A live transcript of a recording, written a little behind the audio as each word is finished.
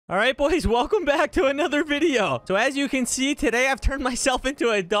All right, boys, welcome back to another video. So as you can see, today I've turned myself into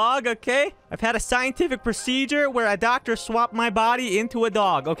a dog, okay? I've had a scientific procedure where a doctor swapped my body into a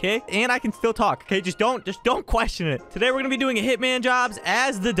dog, okay? And I can still talk, okay? Just don't question it. Today we're gonna be doing a hitman jobs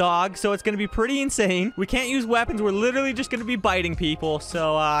as the dog, so it's gonna be pretty insane. We can't use weapons. We're literally just gonna be biting people.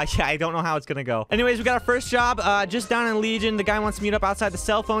 So, yeah, I don't know how it's gonna go. Anyways, we got our first job just down in Legion. The guy wants to meet up outside the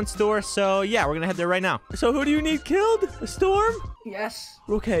cell phone store, so yeah, we're gonna head there right now. So who do you need killed? A Storm? Yes.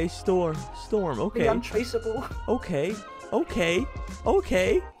 Okay, Storm, okay. The untraceable. Okay. Okay.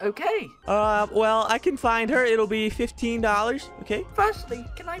 Well, I can find her. It'll be $15, okay? Firstly,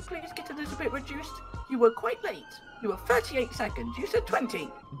 can I please get a little bit reduced? You were quite late. You were 38 seconds. You said 20.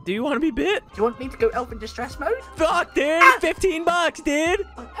 Do you want to be bit? Do you want me to go elf in distress mode? Fuck, dude! 15 bucks, dude!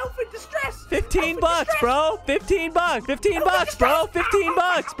 Elf in distress! 15 bucks, bro! 15 bucks! 15 bucks, bro! 15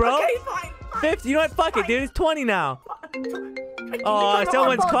 bucks, bro! Okay, fine. 50, you know what? Fuck it, dude. It's 20 now. 20. Oh,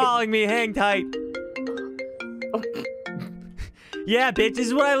 someone's calling me. Hang tight. Yeah, bitch. This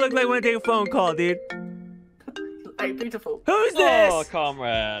is what I look like when I take a phone call, dude. Hey, beautiful. Who's this? Oh,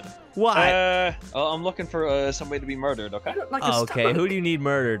 comrade. What? I'm looking for somebody to be murdered, okay? Like okay, who do you need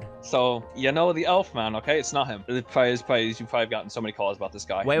murdered? So, you know the elf man, okay? It's not him. You've probably gotten so many calls about this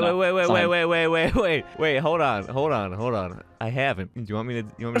guy. Wait, no, wait, hold on. I haven't. Do you want me to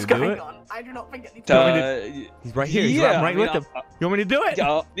do it? I do not think anything. He's right here. I'm right with him. You want me to do it?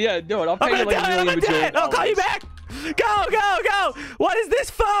 Yeah, do it. I'll I'm pay you like gonna do it. I'll call you back. Go. What is this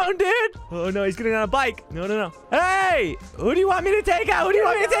phone, dude? Oh, no, he's getting on a bike. No. Hey, who do you want me to take out?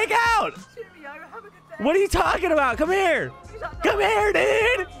 What are you talking about? Come here,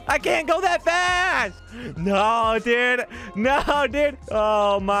 dude. I can't go that fast. No, dude.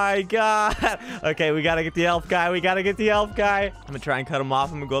 Oh, my God. Okay, we got to get the elf guy. I'm going to try and cut him off.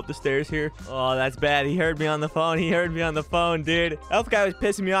 I'm going to go up the stairs here. Oh, that's bad. He heard me on the phone. Dude. Elf guy was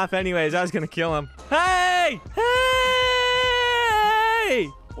pissing me off anyways. I was going to kill him. Hey!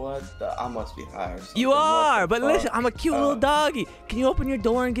 What the? I must be high or something. You are, but listen, I'm a cute little doggy. Can you open your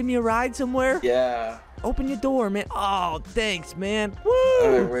door and give me a ride somewhere? Yeah. Open your door, man. Oh, thanks, man. Woo!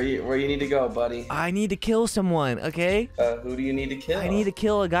 Alright, where you need to go, buddy? I need to kill someone, okay? Who do you need to kill? I need to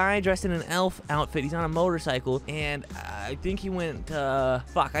kill a guy dressed in an elf outfit. He's on a motorcycle, and I think he went,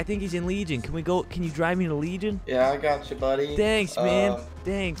 fuck, I think he's in Legion. Can you drive me to Legion? Yeah, I got you, buddy. Thanks, man.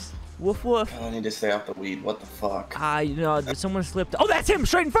 Thanks. Woof, woof. God, I need to stay off the weed. What the fuck? You know, someone slipped. Oh, that's him,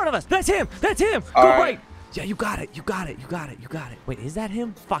 straight in front of us. That's him. Go right. Yeah, you got it. Wait, is that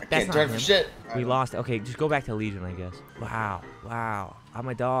him? Fuck, that's not him. For shit. We lost. Okay, just go back to Legion, I guess. Wow. I'm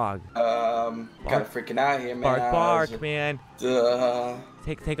a dog. Kind of freaking out here, man. Bark, man.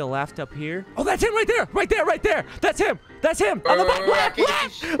 Take a left up here. Oh, that's him right there. That's him. On the bike.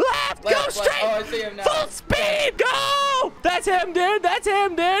 Left. Go straight. Oh, I see him now. Full speed. Go. That's him, dude. Hit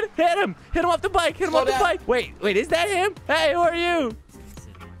him off the bike. Wait, is that him? Hey, who are you?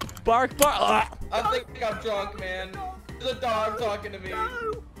 Bark. I think I'm drunk, man. There's a dog talking to me.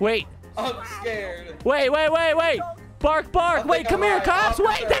 Wait. I'm scared. Wait. Bark. Wait, come here, cops.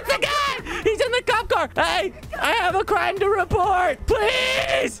 Wait, that's the guy. He's in the cop car. Hey, I have a crime to report.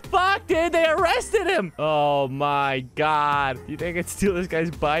 Please. Fuck, dude. They arrested him. Oh, my God. You think I could steal this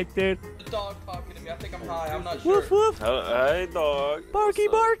guy's bike, dude? The dog talking to me. I think I'm high. I'm not sure. Woof. Hey, dog.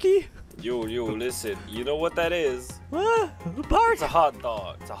 Barky. Yo, listen. You know what that is? What? Bark. It's a hot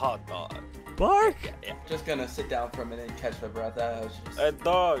dog. Bark. Yeah. Just gonna sit down for a minute and catch my breath. Hey,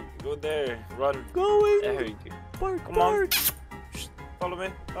 dog. Go there. Run. Going. There you go. Bark. Shh, follow me.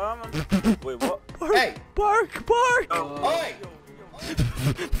 Wait, what? Hey. Bark. Oi.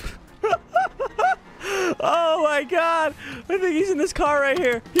 Oh my God! I think he's in this car right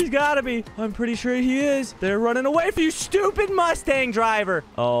here. He's gotta be. I'm pretty sure he is. They're running away from you, stupid Mustang driver.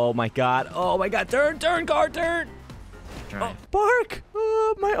 Oh my God. Turn, car, turn. Oh, Bark.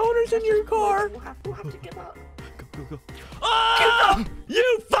 My owner's in your car. We'll have to give up. Go. Oh!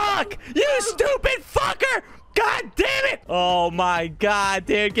 You fuck! You stupid fucker! God damn it! Oh my God,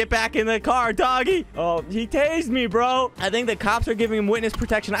 dude. Get back in the car, doggy. Oh, he tased me, bro. I think the cops are giving him witness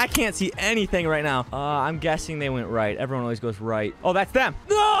protection. I can't see anything right now. I'm guessing they went right. Everyone always goes right. Oh, that's them.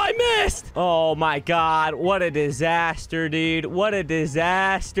 No, I missed. Oh my God. What a disaster, dude. I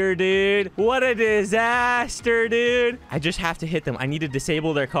just have to hit them. I need to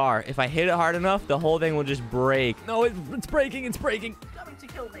disable their car. If I hit it hard enough, the whole thing will just break. No, it's breaking. Coming to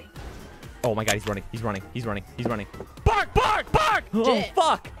kill me. Oh my God, he's running. Bark! Oh,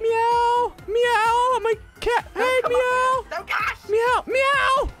 fuck. Meow. I'm a cat. Hey, meow. No, gosh. Meow.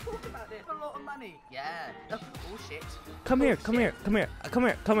 Talk about this. A lot of money. Yeah. Oh, shit. Come here. I have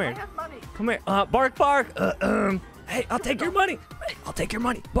money. Come here. Bark. Hey, I'll take your money. Hey, I'll take your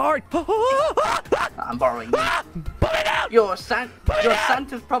money. Borrowed. I'm borrowing you. Put me down. You're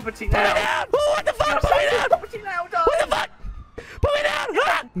Santa's property Put me now. down. What the fuck? You're Put me Santa's down. property now, What the darling. fuck? Put me down.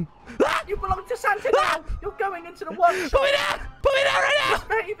 You belong to Santa now. You're going into the workshop. Put me down. Put me down right now.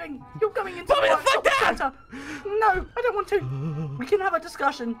 Behaving. You're going into Put the me the workshop, fuck down. Santa. No, I don't want to. We can have a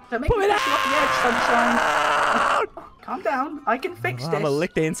discussion. Don't make Put me me push you off the edge, sunshine. Calm down. I can fix I'm this. gonna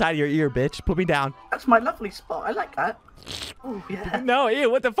lick the inside of your ear, bitch. Put me down. That's my lovely spot. I like that. Oh yeah. No, ew,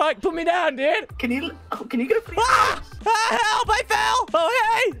 what the fuck? Put me down, dude. Can you go for the Ah! house? Help, I fell. Oh,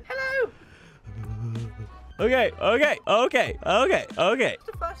 hey. Hello. Okay. What's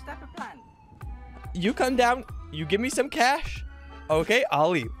the first step of plan? You come down, you give me some cash. Okay, I'll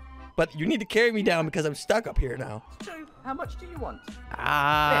leave. But you need to carry me down because I'm stuck up here now. So, how much do you want?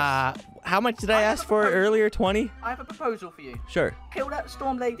 How much did I I have ask a for proposal. earlier? 20? I have a proposal for you. Sure. Kill that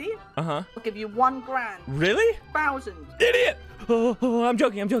storm lady. Uh-huh. I'll give you 1 grand. Really? 1,000. Idiot! Oh, I'm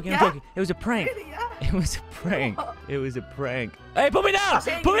joking. Yeah? It was a prank. Really, yeah? It was a prank. It was a prank. Hey, put me down! I'll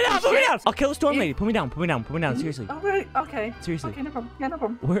say Put me you down! piece Put of me down! shit. I'll kill the storm You- lady. Put me down. Put me down. Put me down. Seriously. Oh, really? Okay. Seriously. Okay, no problem. Yeah, no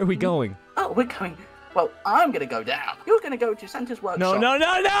problem. Where are we going? Oh, we're going. Well, I'm gonna go down. You're gonna go to Santa's workshop. No!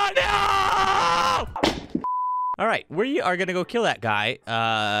 All right, we are gonna go kill that guy,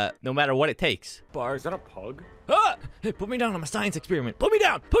 no matter what it takes. Bar, is that a pug? Ah! Hey, put me down on a science experiment. Put me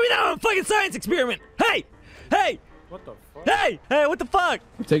down! Put me down on a fucking science experiment! Hey! Hey! What the fuck? Hey! Hey, what the fuck?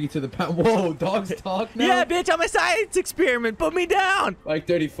 I'll take you to the pound. Whoa, dogs talk now? Yeah, bitch, I'm a science experiment. Put me down! Like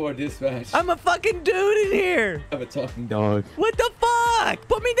 34 dispatch. I'm a fucking dude in here! I have a talking dog. What the fuck?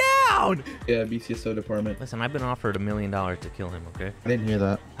 Put me down! Yeah, BCSO department. Listen, I've been offered $1 million to kill him, okay? I didn't hear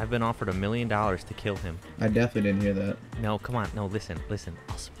that. I've been offered $1 million to kill him. I definitely didn't hear that. No, come on. No, listen.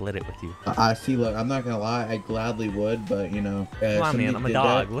 I'll split it with you. I see, look, I'm not gonna lie, I gladly would, but you know. Come on, man. I'm a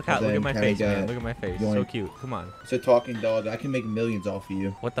dog. Look at my face, man. man. Look at my face. you So wanna- cute. Come on. It's a talking dog. I can make millions off of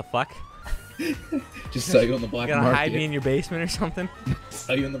you. What the fuck? Just sell you on the black You gonna market. hide me in your basement or something?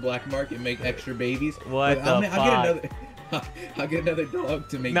 Sell you on the black market, make extra babies. What Look, the I'll get another dog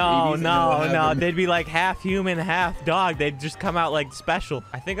to make No, babies. and then we'll have them. they'd be like half human, half dog. They'd just come out like special.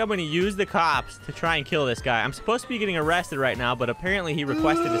 I think I'm gonna use the cops to try and kill this guy. I'm supposed to be getting arrested right now, but apparently he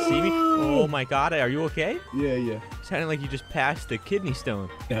requested to see me. Oh my god, are you okay? Yeah. Sounded like you just passed the kidney stone.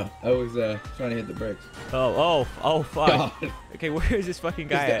 No, I was trying to hit the bricks. Oh, fuck. God. Okay, where is this fucking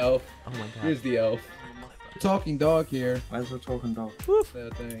guy Here's the at? elf. Oh my god. Here's the elf. Talking dog here. Where's the talking dog? Woof,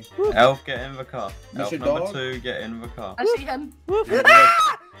 That thing. Elf, get in the car. Elf Mr. number Dog? 2, get in the car. I see him. woof,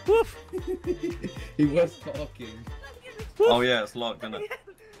 woof, He was talking. Oh yeah, it's locked, isn't it?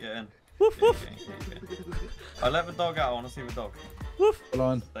 Get in. woof, Get in, woof, get in. I let the dog out, I want to see the dog. woof, Hold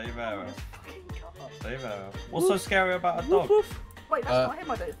on. Stay there, Elf. Stay there, Elf. What's so scary about a woof, dog? woof. Wait, that's not him,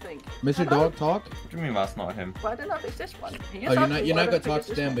 I don't think. Mr. Hello? Dog, talk. What do you mean that's not him? Well, I don't know if it's this one. He is Oh, you're ugly, not but I gonna don't think talk it's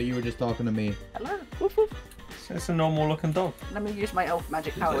to this them, one. but you were just talking to me. Hello. Woof, woof. It's a normal looking dog. Let me use my elf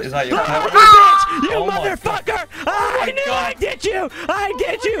magic powers. Is that your pet? Bitch! You Oh my motherfucker! Ah, I knew I get you! I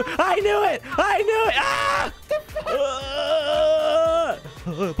get you! I knew it! I knew it! Ah!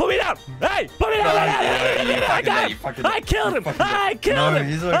 Put me down! Hey! Put me down! I got him! I killed him! I killed him!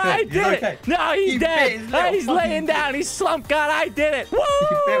 He's okay. I He's did okay. it! No, he's He dead! bit his little He's laying fucking down! He's slumped! God, I did it! Woo!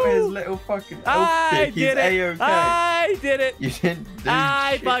 He bit with his little fucking elf I dick. He's did it! A-okay. I did it! You didn't do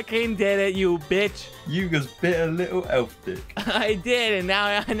I shit. fucking did it, you bitch! You just bit a little elf dick. I did, and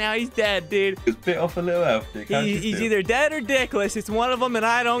now he's dead, dude. Just bit off a little elf dick. How'd you He's feel? either dead or dickless. It's one of them, and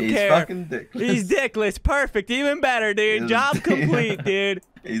I don't He's care. fucking dickless. He's dickless. Perfect. Even better, dude. He's- Job complete, dude.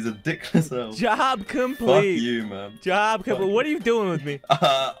 He's a dickless elf. Job Fuck complete. you, man. Job complete. What are you doing with me?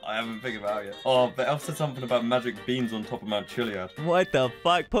 I haven't figured it out yet. Oh, the elf said something about magic beans on top of Mount Chiliad. What the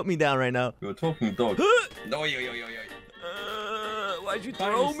fuck? Put me down right now. We were talking dog. No, yo. Why'd you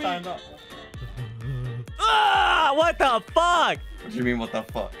Don't throw even me? stand up. Ah! What the fuck? What do you mean, what the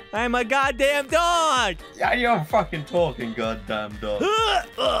fuck? I'm a goddamn dog. Yeah, you're fucking talking, goddamn dog.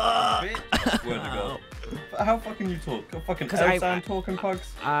 Bitch. Swear to God. How fucking you talk? Got fucking 'Cause elves and talking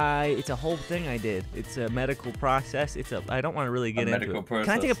pugs? It's a whole thing I did. It's a medical process. I don't want to really get into medical it. Can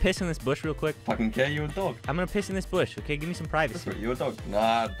I take a process. piss in this bush real quick? Fucking care, you're a dog. I'm gonna piss in this bush, okay? Give me some privacy. You're a dog.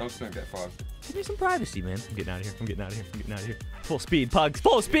 Nah, dogs don't get privacy. Give me some privacy, man. I'm getting out of here. I'm getting out of here. I'm getting out of here. Full speed, pug.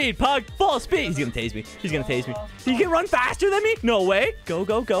 Full speed, pug. Full speed. He's gonna tase me. He's gonna tase me. He can run faster than me? No way. Go,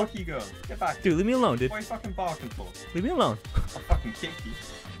 go, go. Fuck you go. Get back. Dude, leave me alone, dude. What are you fucking barking for? Leave me alone. I'll fucking kick you.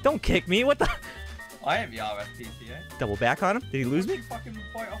 Don't kick me. What the? I am the RSPCA. Double back on him. Did he lose me? You fucking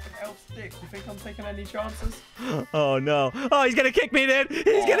bite off an elf's dick. You think I'm taking any chances? Oh no. Oh, he's gonna kick me, dude.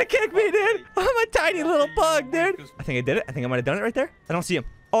 He's gonna kick me, dude. I'm a tiny little pug, dude. I think I did it. I think I might have done it right there. I don't see him.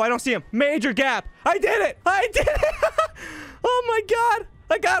 Oh, I don't see him. Major gap. I did it. I did it. Oh my God.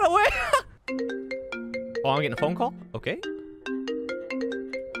 I got away. Oh, I'm getting a phone call. Okay.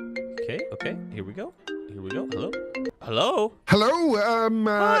 Okay. Here we go. Hello. Hello,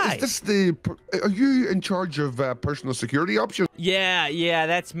 Hi. is this are you in charge of personal security options? Yeah,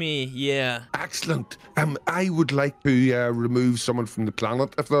 that's me. Yeah. Excellent. I would like to remove someone from the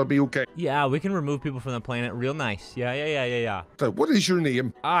planet, if that'll be okay. Yeah, we can remove people from the planet. Real nice. Yeah. So, what is your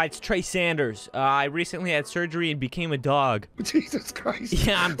name? It's Trey Sanders. I recently had surgery and became a dog. Jesus Christ.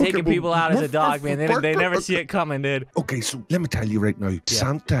 Yeah, I'm taking people out as a dog, man. They never see it coming, dude. Okay, so let me tell you right now.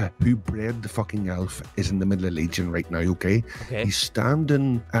 Santa, who bred the fucking elf, is in the middle of Legion right now, okay? He's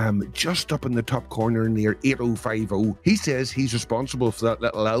standing just up in the top corner near 8050. He says he's responsible for that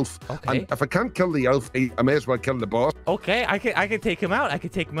little elf. Okay. And if I can't kill the elf, I may as well kill the boss. Okay, I can take him out. I can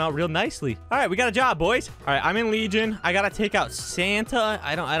take him out real nicely. All right, we got a job, boys. All right, I'm in Legion. I gotta take out Santa.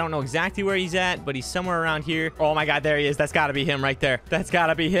 I don't know exactly where he's at, but he's somewhere around here. Oh my God, there he is. That's gotta be him right there. That's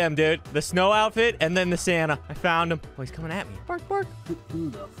gotta be him, dude. The snow outfit and then the Santa. I found him. Oh, he's coming at me. Bark.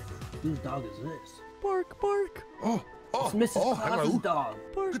 Whose dog is this? Bark. It's Mrs. Claus's hello. dog.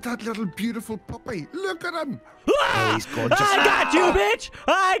 Look at that little beautiful puppy. Look at him. Ah! He's gorgeous. I got you, bitch!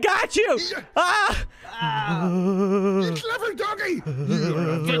 I got you! Ah! You clever doggy. You're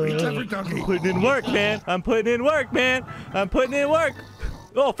a very clever doggy. Putting in work, man. I'm putting in work, man. I'm putting in work.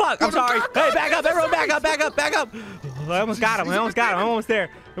 Oh, fuck. I'm sorry. Hey, back up. Everyone back up. I almost got him. I'm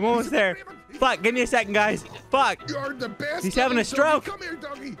almost there. Fuck, give me a second, guys. Fuck. You're the best. He's having a doggy. stroke. Come here,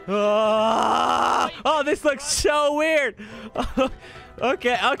 doggy. Oh, this looks so weird.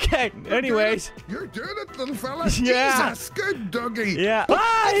 Okay. Anyways. You're doing it, little fella. Yeah. Jesus, good doggy. Yeah.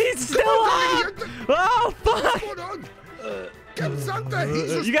 Ah, he's still up. Oh, fuck. What's going on? Get Santa.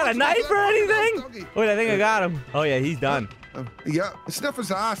 He's You got a responsible knife for or that anything? doggy. Wait, I think I got him. Oh, yeah, he's done. Yeah, sniff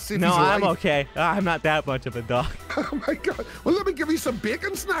his ass. See if No, he's I'm alive. okay. I'm not that much of a dog. Oh my God. Well, let me give you some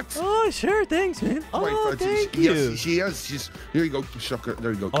bacon snacks. Oh, sure. Thanks, man. Oh, Right, thank yes, you. she is. She's. Here you go. Sucker.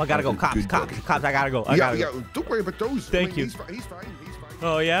 There you go. Oh, I gotta go. Good Cops. doggy. I gotta go. I gotta go. Yeah. Don't worry about those. Thank you. He's fine. He's fine.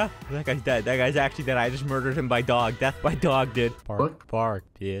 Oh, yeah? That guy's dead. That guy's actually dead. I just murdered him by dog. Death by dog, dude. Bark,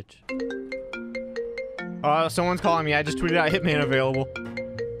 bitch. Oh, someone's calling me. I just tweeted out Hitman available.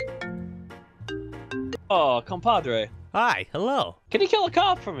 Oh, compadre. Hi. Hello. Can you kill a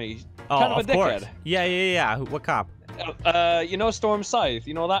cop for me? Oh, Kind of a of course. dickhead. Yeah. What cop? You know Storm Scythe?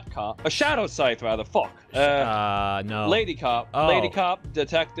 You know that cop? A Shadow Scythe, rather. Fuck. No. Lady cop. Oh. Lady cop,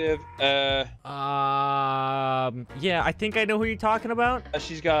 detective. Yeah, I think I know who you're talking about.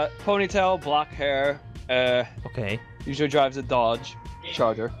 She's got ponytail, black hair. Okay. Usually drives a Dodge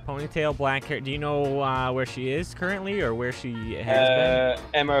Charger. Ponytail, black hair. Do you know where she is currently or where she has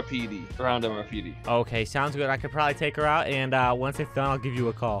been? MRPD. Around MRPD. Okay, sounds good. I could probably take her out, and once it's done, I'll give you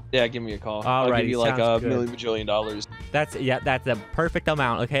a call. Yeah, give me a call. Alrighty, I'll give you like sounds $1 good. million bajillion. That's a perfect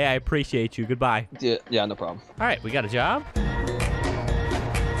amount. Okay, I appreciate you. Goodbye. Yeah, no problem. All right, we got a job.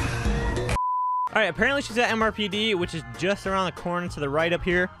 All right, apparently she's at MRPD, which is just around the corner to the right up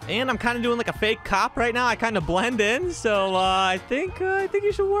here. And I'm kind of doing like a fake cop right now. I kind of blend in, so I think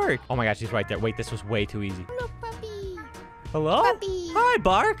you should work. Oh my gosh, she's right there. Wait, this was way too easy. Hello, puppy. Hello? Puppy. Hi,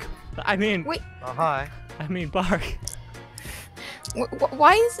 Bark. I mean, Wait. Oh, hi. I mean, Bark.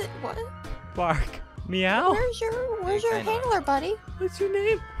 Why is it? What? Bark. Meow. Where's your handler, buddy? What's your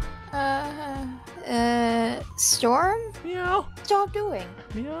name? Storm. Meow. Stop doing.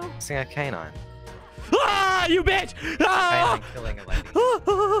 Meow. Sing a canine. Ah, you bitch! Ah! Canine killing a lady.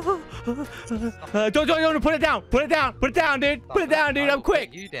 Don't put it down. Put it down, dude. Put it down, dude. I'm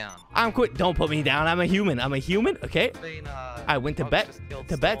quick. You down. I'm quick. Don't put me down. I'm a human. Okay. Been, I went to Bugs just killed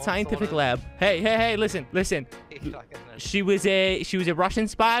Storm, scientific sort of. lab. Hey, listen. She was a Russian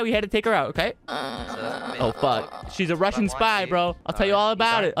spy. We had to take her out, okay? Oh fuck. She's a Russian spy, bro. I'll tell you all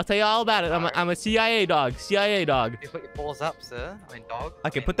about it. I'm a CIA dog. You put your paws up, sir. I mean, dog. I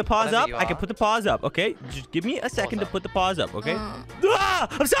can put the paws up. Okay? Just give me a second to put the paws up, okay? Ah!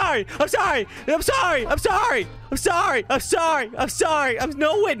 I'm sorry. I'm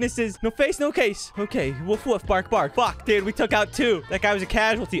no witnesses. No face, no case. Okay, woof woof, bark bark. Fuck, dude, we took out 2. That guy was a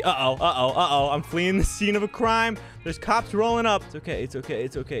casualty. Uh-oh. I'm fleeing the scene of a crime. There's cops rolling up. It's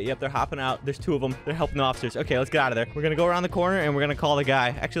okay. Yep, they're hopping out. There's 2 of them. They're helping the officers. Okay, let's get out of there. We're gonna go around the corner and we're gonna call the guy.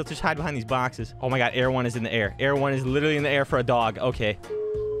 Actually, let's just hide behind these boxes. Oh my god, Air 1 is in the air. Air 1 is literally in the air for a dog. Okay.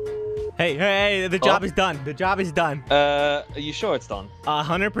 Hey, the job is done. Are you sure it's done?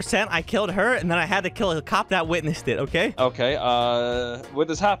 100%. I killed her, and then I had to kill a cop that witnessed it, okay? Okay, where does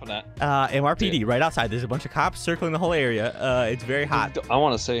this happen at? MRPD, right outside. There's a bunch of cops circling the whole area. It's very hot. I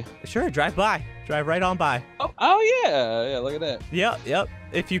want to see. Sure, drive by. Drive right on by. Oh yeah, yeah. Look at that. Yep.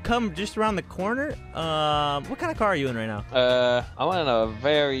 If you come just around the corner, what kind of car are you in right now? I'm in a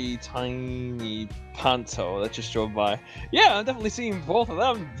very tiny Panto that just drove by. Yeah, I'm definitely seeing both of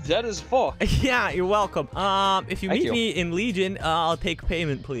them dead as fuck. Yeah, you're welcome. If you Thank meet you. me in Legion, I'll take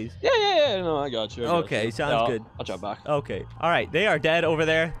payment, please. Yeah. No, I got you. Okay, sounds good. I'll jump back. Okay. All right, they are dead over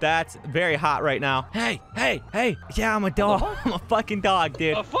there. That's very hot right now. Hey. Yeah, I'm a dog. I'm a fucking dog,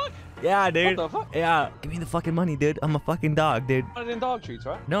 dude. The fuck? Yeah, dude. What the fuck? Yeah, give me the fucking money, dude. I'm a fucking dog, dude. Put it in dog treats,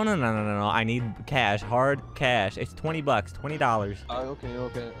 right? No. I need cash, hard cash. It's $20, $20.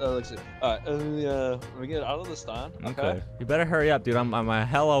 Okay. Let's see. Alright, we get out of the stand. Okay. You better hurry up, dude. I'm a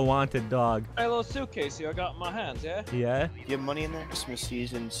hella wanted dog. Hey, little suitcase here I got in my hands, yeah? Yeah? You have money in there? Christmas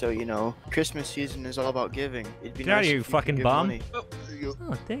season, so you know, Christmas season is all about giving. It'd be Get out of nice here, you if fucking could give bum. money. Oh, there you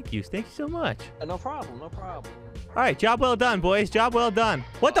go. Oh, thank you. Thank you so much. No problem. All right, job well done, boys. Job well done.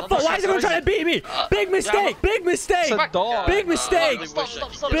 What the fuck? Why is everyone trying to beat me? Big mistake. Big mistake. It's a dog. Big mistake.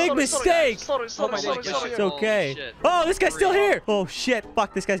 Big mistake. Sorry. It's okay. Oh, this guy's still here. Oh, shit.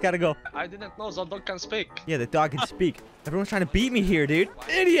 Fuck, this guy's got to go. I didn't know the dog can speak. Yeah, the dog can speak. Everyone's trying to beat me here, dude.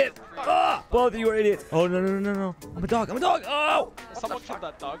 Idiot. Ah, both of you are idiots. Oh, no. I'm a dog. Oh. Someone killed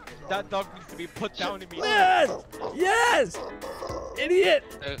that dog. That dog needs to be put down immediately. Yes. Idiot.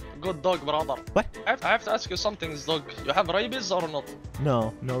 Good dog, brother. What? I have to ask you something, dog. You have rabies or not?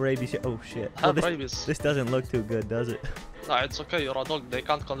 No rabies. Oh, shit. Have rabies. This doesn't look too good, does it? No, it's okay. You're a dog. They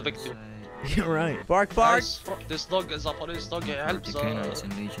can't convict you. You're right. Bark. This dog is a police dog. He helps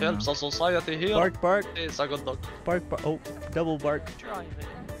the society here. Bark. It's a good dog. Bark. Oh, double bark.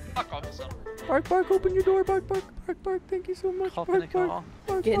 Fuck, officer. Bark, open your door. Bark. Thank you so much.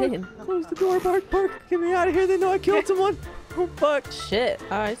 Bark. Get in. Close the door. Bark. Get me out of here. They know I killed someone. Oh, fuck. Shit.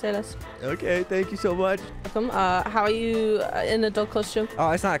 Alright, say less. Okay, thank you so much. Welcome. How are you in a dog costume?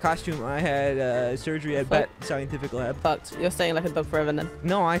 Oh, it's not a costume. I had surgery at Vet Scientific Lab. Fucked. You're staying like a dog forever then.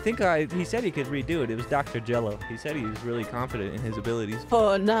 No, I think he said he could redo it. It was Dr. Jello. He said he was really confident in his abilities.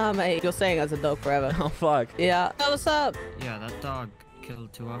 Oh, nah, mate. You're staying as a dog forever. Oh, fuck. Yeah. Oh, what's up? Yeah, that dog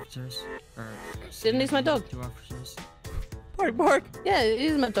killed 2 officers. Didn't he's my dog? 2 officers. Bark. Yeah,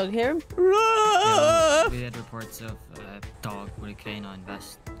 he's my dog. Hear him? Yeah, we had reports of a dog with a canine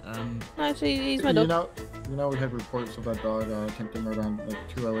vest. Actually, he's my dog. You know we had reports of that dog attempting murder on like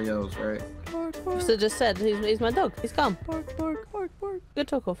 2 LEOs, right? Officer just said he's my dog. He's calm. Bark. Good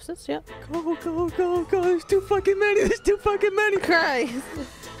talk, officers. Yeah. Go. There's too fucking many. Christ.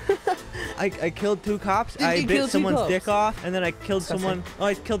 I killed 2 cops. Did you I kill bit 2 someone's cops? dick off, and then I killed someone. Oh,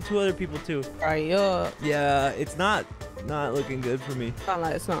 I killed 2 other people too. Alright, Yeah, it's not looking good for me.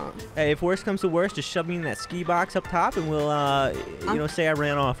 like it's not. Hey, if worst comes to worst, just shove me in that ski box up top, and we'll say I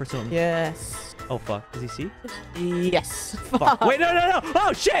ran off or something. Yes. Oh fuck, does he see? Yes. Fuck. Wait, no.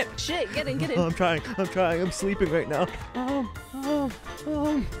 Oh shit. Shit, get in. Oh, I'm trying. I'm sleeping right now. I'm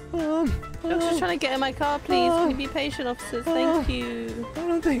just trying to get in my car, please. Can you be patient, officers? Thank you. I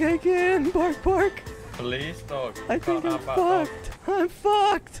don't think I can. Bark. Police dog. I think I'm fucked. I'm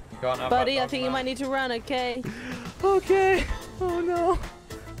fucked. Buddy, I think you might need to run, okay? Okay. Oh no.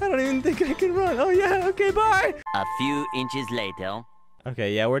 I don't even think I can run. Oh yeah. Okay. Bye. A few inches later.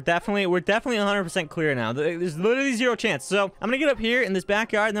 Okay, yeah, we're definitely 100% clear now. There's literally 0 chance. So I'm gonna get up here in this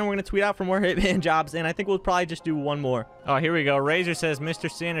backyard, and then we're gonna tweet out for more hitman jobs, and I think we'll probably just do 1 more. Oh, here we go. Razor says Mr.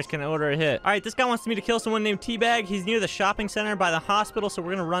 Sanders can order a hit. All right, this guy wants me to kill someone named Teabag. He's near the shopping center by the hospital, so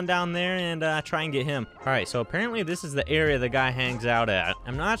we're gonna run down there and try and get him. All right, so apparently this is the area the guy hangs out at.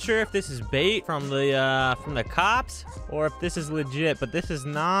 I'm not sure if this is bait from the cops or if this is legit, but this is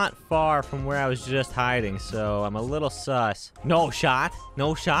not far from where I was just hiding, so I'm a little sus. No shot.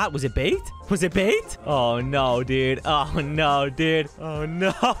 Was it bait? Oh no, dude. Oh no.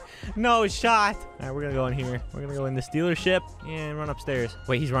 No shot. All right, we're gonna go in here. We're gonna go in this dealership and run upstairs.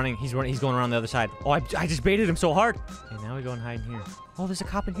 Wait, he's running. He's going around the other side. Oh, I just baited him so hard. Okay, now we go and hide in here. Oh, there's a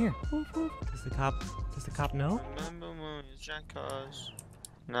cop in here. Does the cop know? Remember when you drank cars?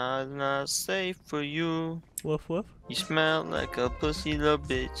 Not safe for you. Woof. You smell like a pussy little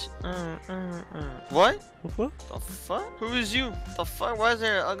bitch. What? Woof. The fuck? Who is you? The fuck? Why is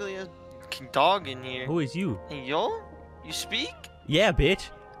there an ugly ass dog in here? Who is you? Hey, yo? You speak? Yeah, bitch.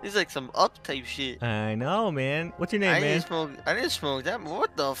 This is like some up type shit. I know, man. What's your name, man? I didn't smoke that.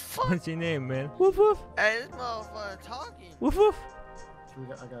 What the fuck? What's your name, man? Woof. Hey, this motherfucker talking. Woof.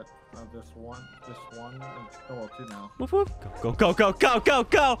 I got this one, and, oh, well, 2 now. Woof woof. Go, go, go, go, go,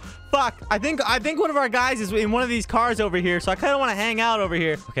 go. Fuck. I think one of our guys is in one of these cars over here, so I kind of want to hang out over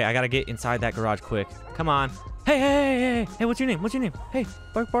here. Okay, I got to get inside that garage quick. Come on. Hey, hey, hey, hey. Hey, what's your name? What's your name? Hey,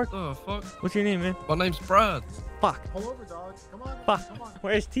 bark, bark. Oh, fuck. What's your name, man? My name's Brad. Fuck. Pull over, dog. Come on. Fuck. Come on.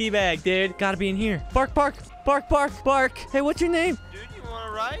 Where's Teabag, dude? Gotta be in here. Bark, bark. Bark, bark, bark. Hey, what's your name? Dude, you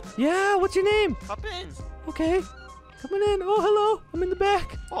wanna ride? Yeah, what's your name? Hop in. Okay. Coming in. Oh, hello. I'm in the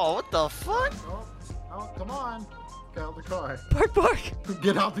back. Oh, what the fuck? Oh, come on. Get out the car. Bark, bark.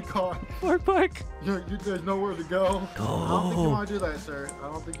 Get out the car. Bark, bark. There's nowhere to go. Go. I don't think you want to do that, sir. I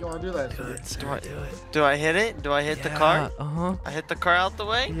don't think you want to do that, sir. Do I hit it? Do I hit the car? Uh-huh. I hit the car out the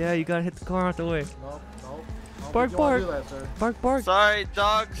way? Yeah, you gotta hit the car out the way. Nope, nope. Bark, bark. Bark, bark. Sorry,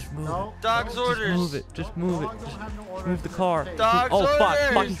 dogs. No. Dog's orders. Just move it. Just move it. Just move the car. Dog's Oh, fuck.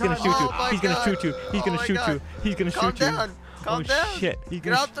 orders. Fuck, he's gonna shoot you. Oh, He's gonna God. shoot you. He's gonna Oh, my shoot God. you. He's gonna Calm shoot you. down. Calm Oh, down. shit. He's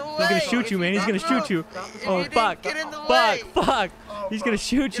Get gonna, out the he's gonna way. shoot you, man. He's gonna shoot you. Oh, If fuck. get in the Fuck. way. Fuck. He's gonna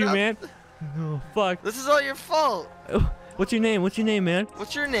shoot you, out. man. Oh, fuck. This is all your fault. What's your name? What's your name, man?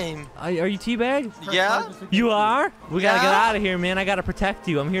 What's your name? Are you Teabag? Yeah? You are? We gotta Yeah? get out of here, man. I gotta protect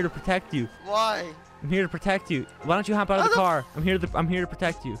you. I'm here to protect you. Why? I'm here to protect you. Why don't you hop out of the car? I'm here to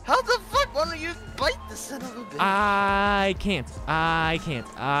protect you. How the fuck? Why don't you bite the son of a bitch? I can't.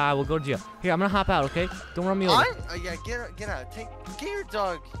 We'll go to jail. Here, I'm gonna hop out, okay? Don't run me over. Yeah, get out. Get your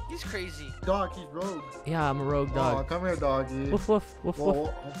dog. He's crazy. Dog, he's rogue. Yeah, I'm a rogue dog. Oh, come here, doggy. Woof woof woof woof.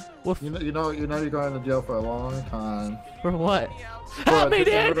 Woof. You know you're going to jail for a long time. For what? For Help me,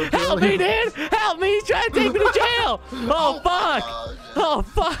 attempted Dad! murder, Help me, Dad! Help me! He's trying to take me to jail! Oh, fuck! Oh,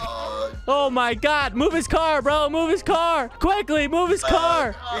 fuck! Oh, my God! Move his car, bro! Move his car! Quickly, move his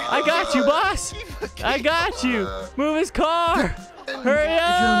car! I got you, boss! I got you! Move his car! Hurry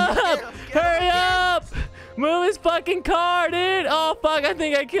up! Hurry up! Move his fucking car, dude! Oh, fuck, I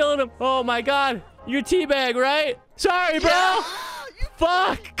think I killed him. Oh, my God. You're Teabag, right? Sorry, bro!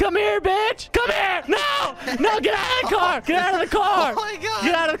 Fuck! Come here, bitch! Come here! No! No, get out of the car! Get out of the car! Oh my God!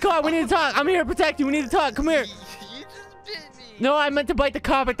 Get out of the car! We need to talk! I'm here to protect you! We need to talk! Come here! You just bit me. No, I meant to bite the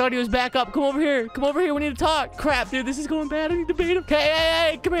cop. I thought he was back up. Come over here. Come over here. We need to talk. Crap, dude. This is going bad. I need to bait him.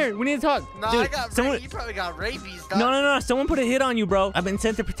 Hey, come here. We need to talk. No, dude, I got someone... You probably got rabies, dog. No. Someone put a hit on you, bro. I've been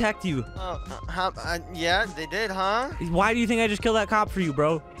sent to protect you. Yeah, they did, huh? Why do you think I just killed that cop for you,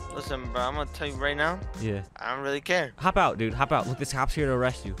 bro? Listen, bro, I'm gonna tell you right now. Yeah. I don't really care. Hop out, dude. Hop out. Look, this cop's here to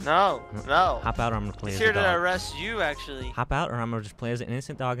arrest you. No. Hop out or I'm gonna play He's as a here dog. to arrest you, actually. Hop out or I'm gonna just play as an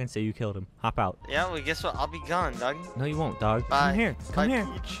innocent dog and say you killed him. Hop out. Yeah, well, guess what? I'll be gone, dog. No, you won't, dog. Bye. Come here. Come Bye, here.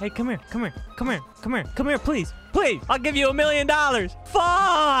 Pooch. Hey, come here. Come here. Come here. Come here. Come here, please. Please. I'll give you $1 million.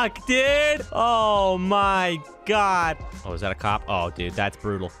 Fuck, dude. Oh, my God. Oh, is that a cop? Oh, dude, that's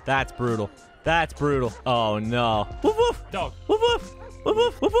brutal. That's brutal. That's brutal. Oh, no. Woof, woof. Dog. Woof, woof. Woof,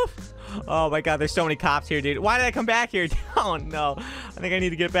 woof, woof, woof. Oh, my God. There's so many cops here, dude. Why did I come back here? Oh, no. I think I need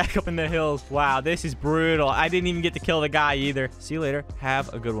to get back up in the hills. Wow, this is brutal. I didn't even get to kill the guy either. See you later.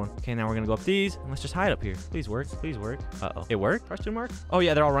 Have a good one. Okay, now we're going to go up these. And let's just hide up here. Please work. Please work. Uh-oh. It worked? Question mark? Oh,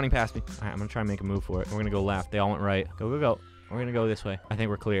 yeah. They're all running past me. All right, I'm going to try and make a move for it. We're going to go left. They all went right. Go, go, go. We're gonna go this way. I think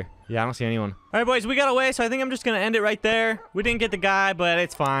we're clear. Yeah, I don't see anyone. All right, boys, we got away, so I think I'm just gonna end it right there. We didn't get the guy, but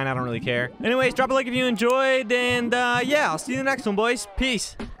it's fine. I don't really care. Anyways, drop a like if you enjoyed, and yeah, I'll see you in the next one, boys.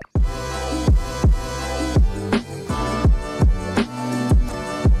 Peace.